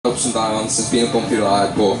ups and downs. It's been a bumpy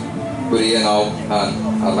ride, but we're here now,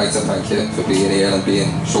 and I'd like to thank you for being here and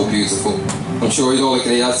being so beautiful. I'm sure you'd all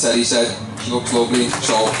agree, as Terry said, she looks lovely,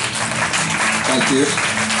 so thank you.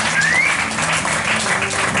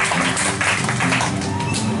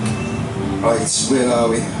 Right, where are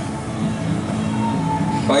we?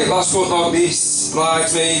 Right, last but not least,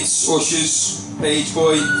 bridesmaids, ushers, page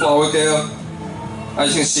boy, flower girl. As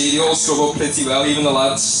you can see, they all scrub up pretty well, even the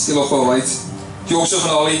lads, they look alright. Joseph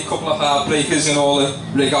and Ollie, couple of heartbreakers in all the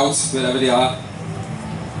rig out, wherever they are.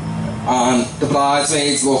 And the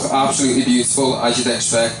bridesmaids look absolutely beautiful, as you'd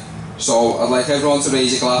expect. So I'd like everyone to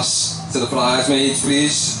raise a glass to the bridesmaids,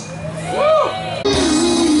 please. Woo!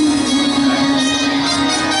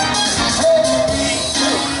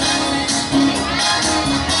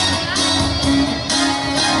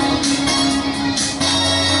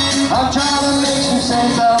 I'm trying to make some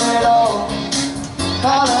sense of it all,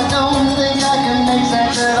 but I don't think I can make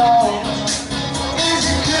sense at all. Is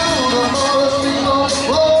it cool to hold me on the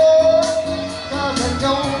floor? Cause I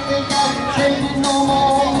don't think I can take it no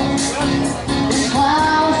more. These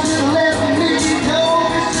clowns to the left of me, no,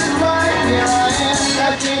 this is right. Here I am,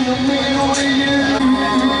 stuck in the middle with you.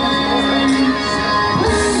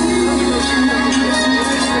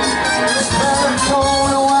 But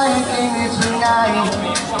going away tonight,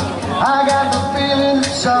 I got the feeling that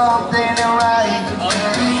something ain't right.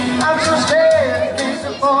 I'm so scared against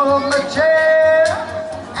the fall of my chair,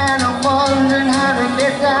 and I'm wondering how to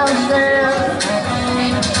get downstairs.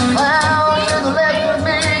 Clouds to the left of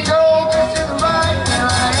me, gold to the right, and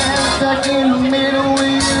I am stuck in the middle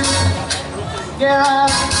with you. Yeah, I'm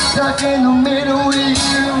stuck in the middle with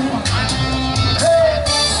you.